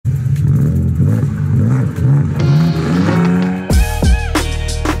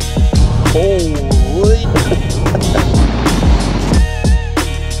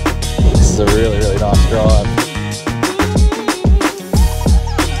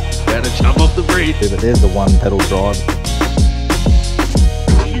Better jump off the bridge. Yeah, but there's the one pedal drive.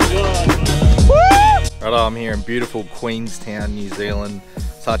 Right, I'm here in beautiful Queenstown, New Zealand.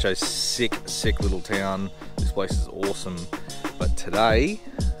 Such a sick little town. This place is awesome. But today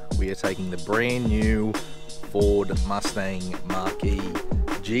we are taking the brand new Ford Mustang Mach-E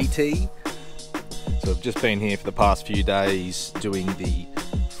GT. So I've just been here for the past few days doing the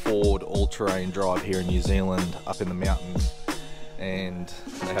Ford all-terrain drive here in New Zealand, up in the mountains. And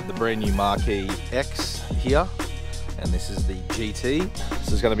they have the brand new Mach-E X here, and this is the GT.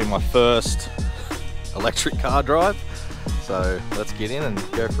 This is going to be my first electric car drive, so let's get in and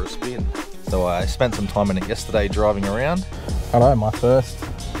go for a spin. So I spent some time in it yesterday driving around. Hello, my first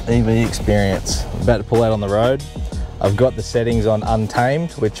EV experience. I'm about to pull out on the road. I've got the settings on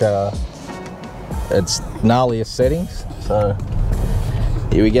untamed, which are its gnarliest settings, so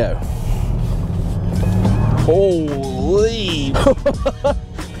here we go. Holy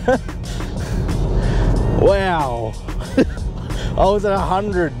wow. I was at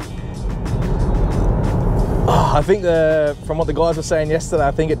 100. I think from what the guys were saying yesterday,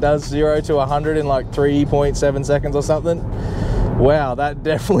 I think it does 0 to 100 in like 3.7 seconds or something. Wow, that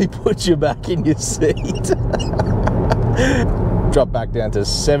definitely puts you back in your seat. Drop back down to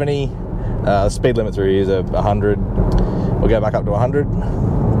 70. Speed limit through here is 100. We'll go back up to 100.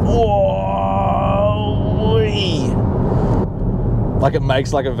 Whoa-wee. Like it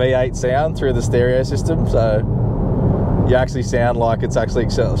makes like a V8 sound through the stereo system, so you actually sound like it's actually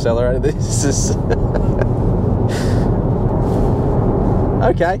accelerated. This is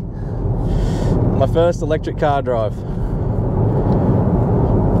okay. My first electric car drive.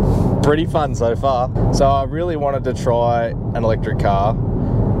 Pretty fun so far. So I really wanted to try an electric car.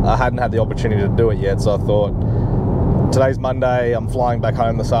 I hadn't had the opportunity to do it yet, so I thought, today's Monday, I'm flying back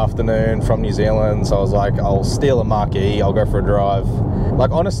home this afternoon from New Zealand, so I was like, I'll steal a Mach-E, I'll go for a drive.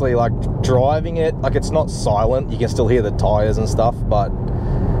 Like honestly, like driving it, like it's not silent, you can still hear the tires and stuff, but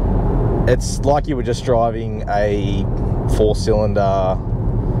it's like you were just driving a 4-cylinder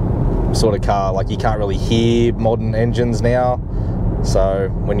sort of car. Like you can't really hear modern engines now, so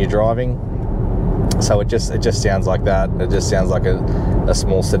when you're driving, so it just sounds like that. It just sounds like a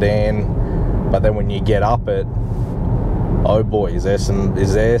small sedan, but then when you get up it, oh boy, is there some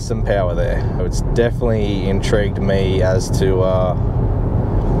power there. It's definitely intrigued me as to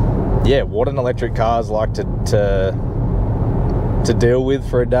yeah, what an electric car is like to deal with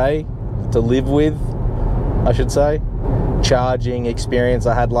for a day, to live with, I should say. Charging experience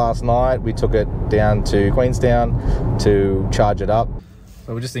I had last night, we took it down to Queenstown to charge it up.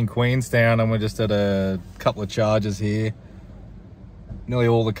 So we're just in Queenstown and we're just at a couple of chargers here. Nearly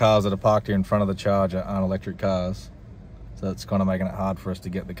all the cars that are parked here in front of the charger aren't electric cars, so it's kind of making it hard for us to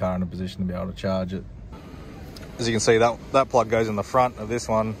get the car in a position to be able to charge it. As you can see, that plug goes in the front of this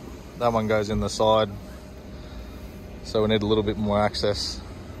one, that one goes in the side, so we need a little bit more access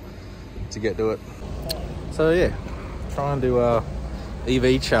to get to it. So yeah, trying to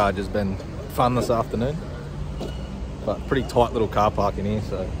EV charge has been fun this afternoon, but pretty tight little car park in here,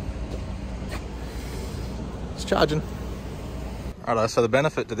 so it's charging. Righto, so the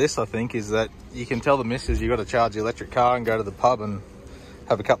benefit to this, I think, is that you can tell the missus you got to charge the electric car and go to the pub and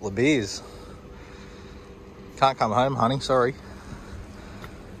have a couple of beers. Can't come home, honey, sorry.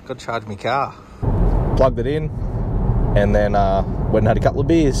 Got to charge my car. Plugged it in and then went and had a couple of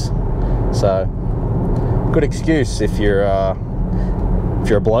beers. So good excuse if you're a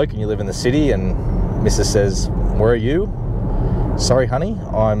bloke and you live in the city and missus says, "Where are you?" "Sorry, honey,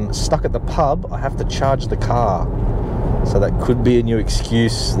 I'm stuck at the pub. I have to charge the car." So that could be a new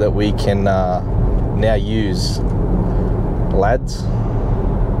excuse that we can now use, lads.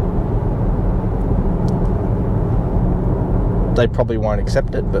 They probably won't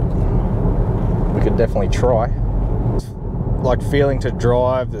accept it, but we could definitely try. Like feeling to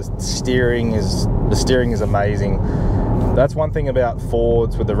drive, the steering is amazing. That's one thing about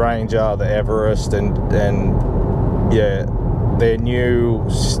Fords with the Ranger, the Everest, and yeah, their new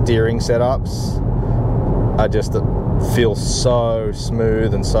steering setups are just feel so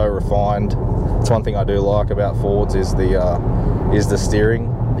smooth and so refined. It's one thing I do like about Fords is the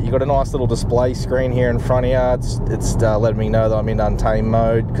steering. You got a nice little display screen here in front of you. It's letting me know that I'm in untamed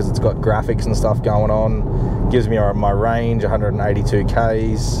mode because it's got graphics and stuff going on. Gives me my range, 182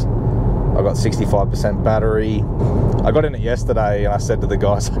 Ks. I've got 65% battery. I got in it yesterday and I said to the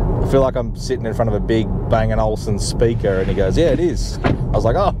guys, I feel like I'm sitting in front of a big Bang & Olufsen speaker, and he goes, "Yeah, it is." I was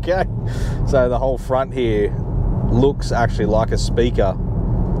like, "Oh, okay." So the whole front here looks actually like a speaker,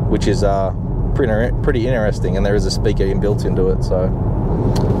 which is pretty interesting, and there is a speaker inbuilt into it, so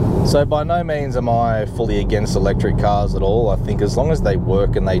So by no means am I fully against electric cars at all. I think as long as they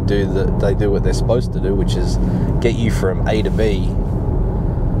work and they do what they're supposed to do, which is get you from A to B,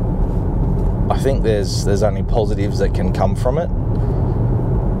 I think there's only positives that can come from it.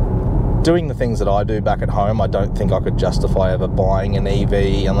 Doing the things that I do back at home, I don't think I could justify ever buying an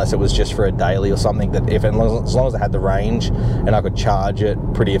EV unless it was just for a daily or something, that as long as it had the range and I could charge it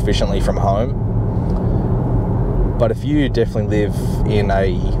pretty efficiently from home. But if you definitely live in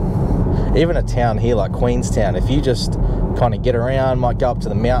even a town here like Queenstown, if you just kind of get around, might go up to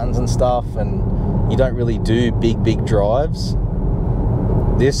the mountains and stuff, and you don't really do big drives,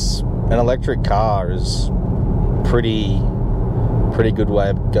 an electric car is pretty good way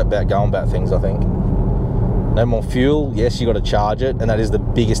about going about things, I think. No more fuel. Yes, you got to charge it, and that is the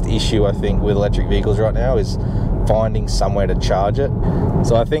biggest issue I think with electric vehicles right now, is finding somewhere to charge it.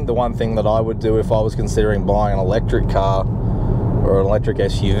 So I think the one thing that I would do if I was considering buying an electric car or an electric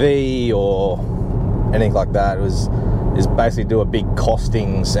SUV or anything like that is basically do a big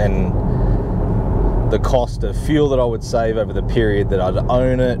costings and the cost of fuel that I would save over the period that I'd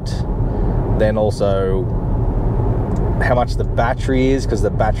own it, then also how much the battery is, because the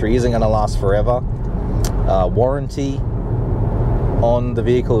battery isn't going to last forever, warranty on the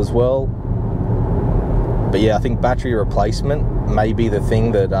vehicle as well. But yeah, I think battery replacement may be the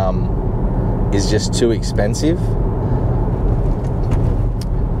thing that is just too expensive,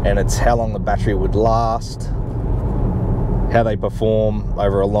 and it's how long the battery would last, how they perform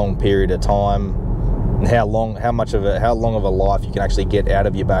over a long period of time, and how long of a life you can actually get out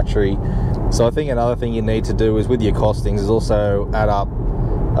of your battery. So I think another thing you need to do is, with your costings, is also add up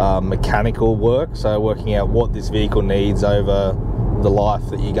mechanical work. So working out what this vehicle needs over the life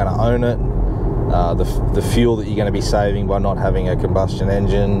that you're going to own it, the fuel that you're going to be saving by not having a combustion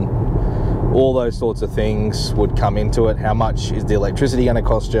engine, all those sorts of things would come into it. How much is the electricity going to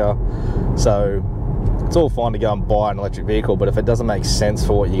cost you? So it's all fine to go and buy an electric vehicle, but if it doesn't make sense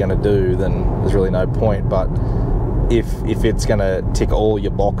for what you're going to do, then there's really no point. But if it's going to tick all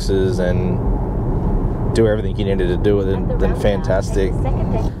your boxes and do everything you needed to do, then fantastic.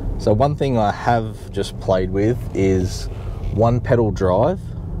 So one thing I have just played with is one pedal drive.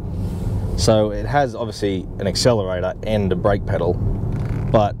 So it has obviously an accelerator and a brake pedal,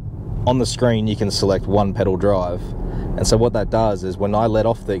 but on the screen you can select one pedal drive. And so what that does is when I let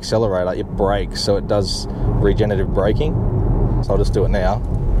off the accelerator, it brakes, so it does regenerative braking. So I'll just do it now,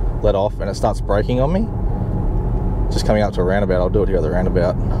 let off, and it starts braking on me. Just coming up to a roundabout, I'll do it here at the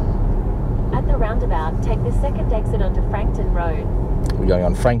roundabout. At the roundabout, take the second exit onto Frankton Road. We're going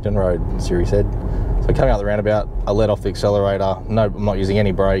on Frankton Road, Siri said. So coming out the roundabout, I let off the accelerator. No, I'm not using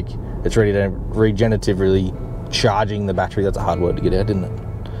any brake. It's ready to regeneratively charging the battery. That's a hard word to get out, didn't it?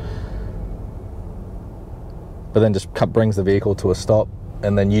 But then just brings the vehicle to a stop,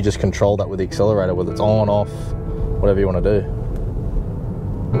 and then you just control that with the accelerator, whether it's on, off, whatever you want to do.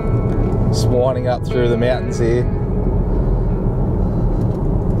 Just winding up through the mountains here.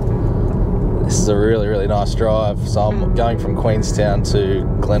 This is a really nice drive. So I'm going from Queenstown to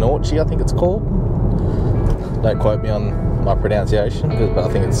Glenorchy, I think it's called. Don't quote me on my pronunciation, but I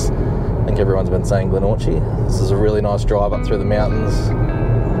think everyone's been saying Glenorchy. This is a really nice drive up through the mountains.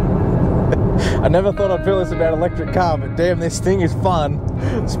 I never thought I'd feel this about an electric car, but damn, this thing is fun,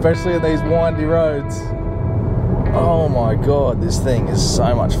 especially in these windy roads. Oh my god, this thing is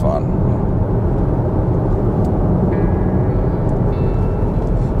so much fun.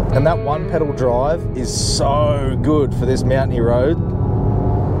 And that one pedal drive is so good for this mountainy road,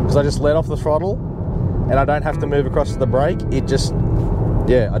 because I just let off the throttle and I don't have to move across to the brake. I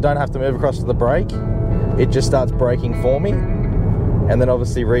don't have to move across to the brake. It just starts braking for me, and then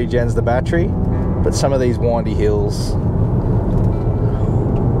obviously regens the battery. But some of these windy hills, but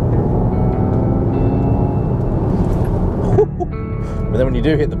then when you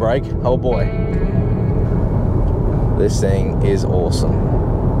do hit the brake, oh boy, this thing is awesome.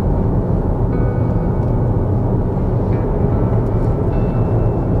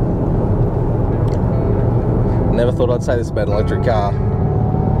 Never thought I'd say this about an electric car,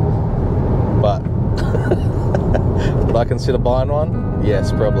 but would I consider buying one?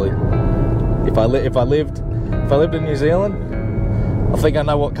 Yes, probably. If I lived in New Zealand, I think I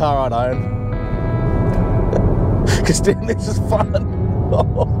know what car I'd own. Because damn, this is fun.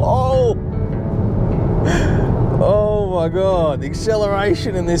 Oh my god, the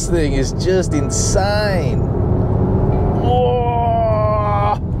acceleration in this thing is just insane.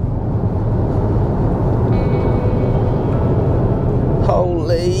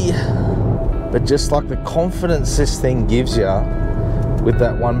 Holy. But just like the confidence this thing gives you with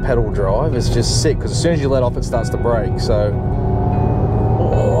that one pedal drive is just sick, because as soon as you let off it starts to brake. So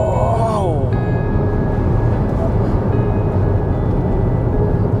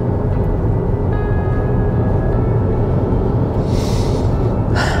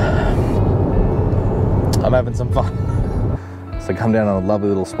come down on a lovely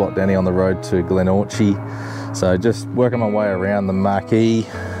little spot down here on the road to Glenorchy. So just working my way around the MACH-E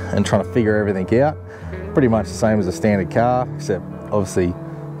and trying to figure everything out. Pretty much the same as a standard car, except obviously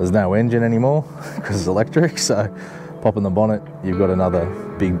there's no engine anymore because it's electric. So pop in the bonnet, you've got another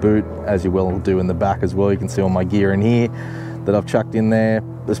big boot, as you will do in the back as well. You can see all my gear in here that I've chucked in there.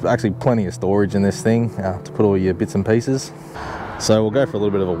 There's actually plenty of storage in this thing to put all your bits and pieces. So we'll go for a little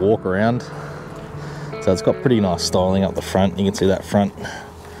bit of a walk around. So it's got pretty nice styling up the front. You can see that front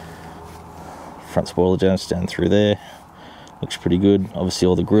spoiler just down through there. Looks pretty good. Obviously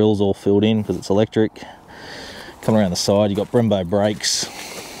all the grills all filled in because it's electric. Coming around the side, you've got Brembo brakes.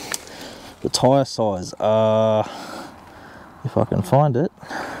 The tyre size are, if I can find it,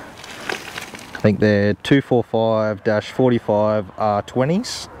 I think they're 245-45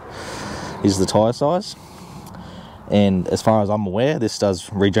 R20s is the tyre size. And as far as I'm aware, this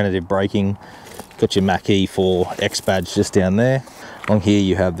does regenerative braking. Got your MACH-E for X badge just down there. On here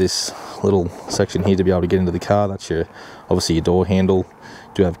you have this little section here to be able to get into the car. That's your, obviously your door handle.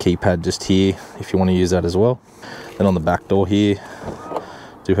 You do have a keypad just here if you want to use that as well. Then on the back door here,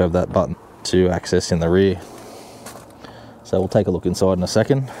 do have that button to access in the rear. So we'll take a look inside in a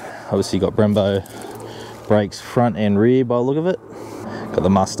second. Obviously you got Brembo brakes front and rear by the look of it. Got the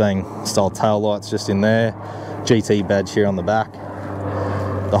Mustang style tail lights just in there. GT badge here on the back.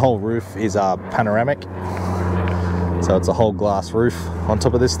 The whole roof is panoramic, so it's a whole glass roof on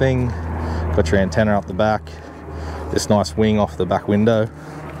top of this thing. Got your antenna up the back, this nice wing off the back window.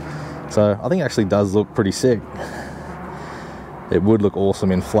 So I think it actually does look pretty sick. It would look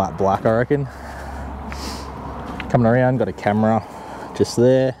awesome in flat black, I reckon. Coming around, got a camera just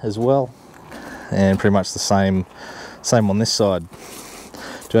there as well, and pretty much the same on this side.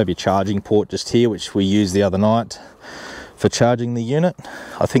 Do have your charging port just here, which we used the other night for charging the unit.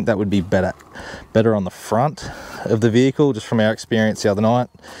 I think that would be better on the front of the vehicle, just from our experience the other night.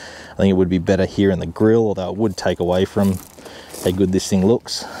 I think it would be better here in the grille, although it would take away from how good this thing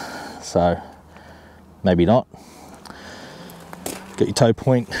looks. So maybe not. Got your tow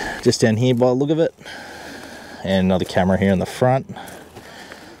point just down here by the look of it, and another camera here in the front.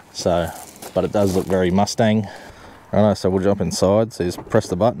 So, but it does look very Mustang. Alright, so we'll jump inside. So you just press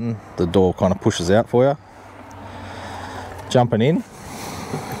the button, the door kind of pushes out for you. Jumping in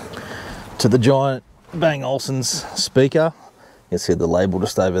to the giant Bang Olufsen's speaker. You can see the label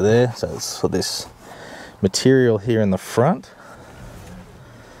just over there. So it's for this material here in the front.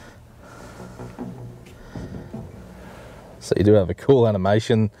 So you do have a cool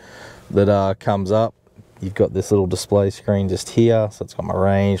animation that comes up. You've got this little display screen just here. So it's got my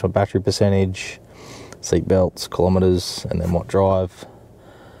range, my battery percentage, seat belts, kilometers, and then what drive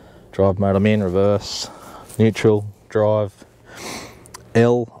mode I'm in, reverse, neutral, drive.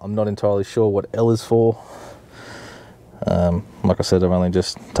 L, I'm not entirely sure what L is for. Like I said, I've only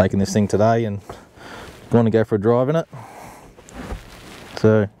just taken this thing today and going to go for a drive in it.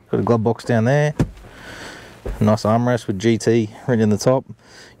 So got a glove box down there, a nice armrest with GT right in the top.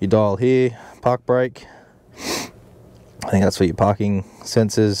 Your dial here, park brake. I think that's for your parking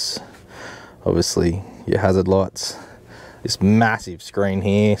sensors. Obviously your hazard lights. This massive screen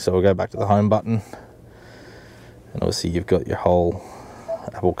here, so we'll go back to the home button. And obviously you've got your whole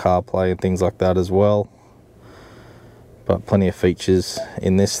Apple CarPlay and things like that as well. But plenty of features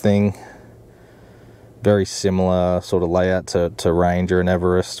in this thing. Very similar sort of layout to Ranger and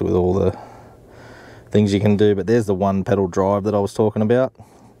Everest with all the things you can do. But there's the one pedal drive that I was talking about.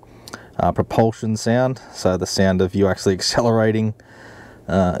 Propulsion sound, so the sound of you actually accelerating.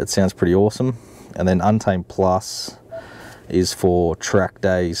 It sounds pretty awesome. And then Untamed Plus is for track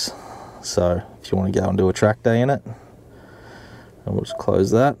days. So if you want to go and do a track day in it, and we'll just close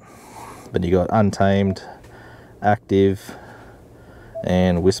that. But you got Untamed, Active,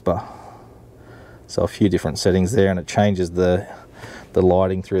 and Whisper. So a few different settings there, and it changes the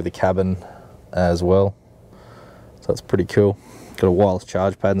lighting through the cabin as well. So that's pretty cool. Got a wireless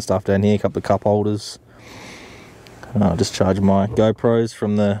charge pad and stuff down here, a couple of cup holders. I'll just charge my GoPros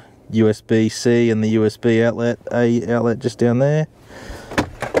from the USB-C and the USB outlet, A outlet just down there.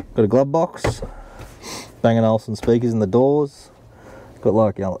 Got a glove box, Bang & Olufsen speakers in the doors. Got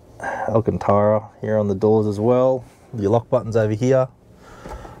like Alcantara here on the doors as well. Your lock buttons over here.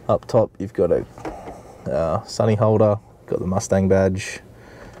 Up top you've got a sunny holder, got the Mustang badge,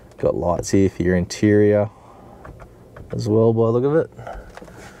 got lights here for your interior as well by the look of it.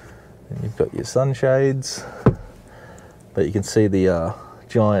 And you've got your sunshades, but you can see the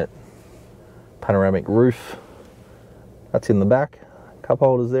giant panoramic roof. That's in the back. Cup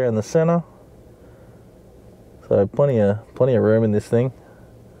holders there in the center. So plenty of room in this thing.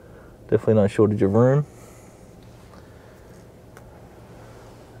 Definitely no shortage of room.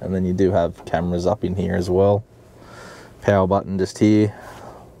 and then you do have cameras up in here as well. Power button just here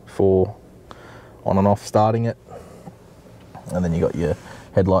for on and off starting it, and then you got your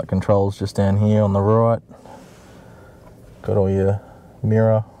headlight controls just down here on the right. Got all your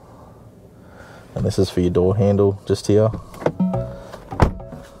mirror, and this is for your door handle just here.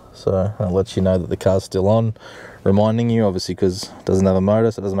 So that lets you know that the car's still on, reminding you, obviously, because it doesn't have a motor,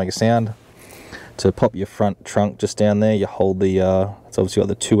 so it doesn't make a sound. To pop your front trunk just down there, you hold the, it's obviously got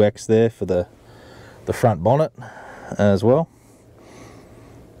the 2X there for the front bonnet as well.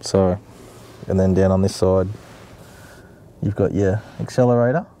 So, and then down on this side, you've got your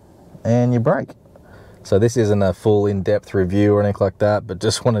accelerator and your brake. So this isn't a full in-depth review or anything like that, but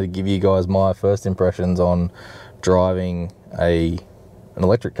just wanted to give you guys my first impressions on driving an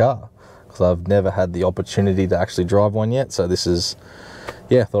electric car, because I've never had the opportunity to actually drive one yet. So this is,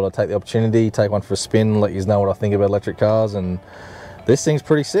 yeah, thought I'd take the opportunity, take one for a spin, let you know what I think about electric cars, and this thing's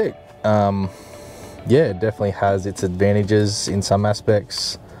pretty sick. Yeah, it definitely has its advantages in some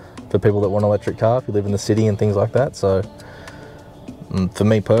aspects for people that want an electric car if you live in the city and things like that. So for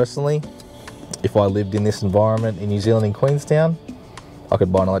me personally, if I lived in this environment in New Zealand, in Queenstown, I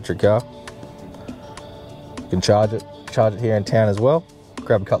could buy an electric car. You can charge it here in town as well.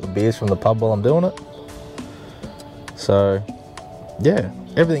 Grab a couple of beers from the pub while I'm doing it. So yeah,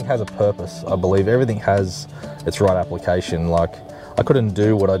 everything has a purpose, I believe. Everything has its right application. Like, I couldn't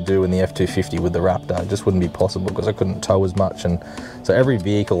do what I do in the F250 with the Raptor. It just wouldn't be possible because I couldn't tow as much. And so every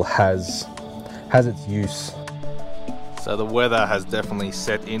vehicle has its use. So the weather has definitely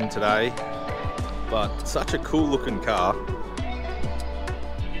set in today, but such a cool looking car.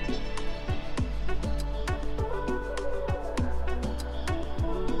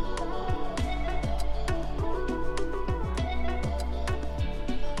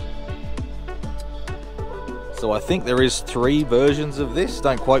 So I think there is 3 versions of this,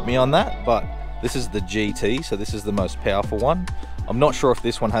 don't quote me on that, but this is the GT, so this is the most powerful one. I'm not sure if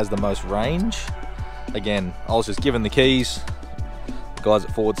this one has the most range. Again, I was just given the keys. The guys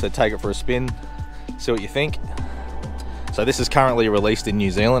at Ford said take it for a spin, see what you think. So this is currently released in New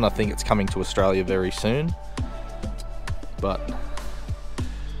Zealand. I think it's coming to Australia very soon. But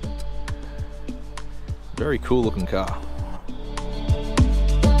very cool looking car.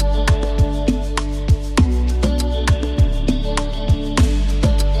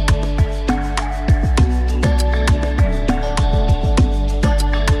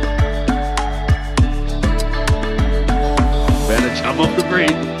 Better jump off the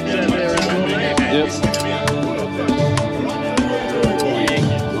bridge.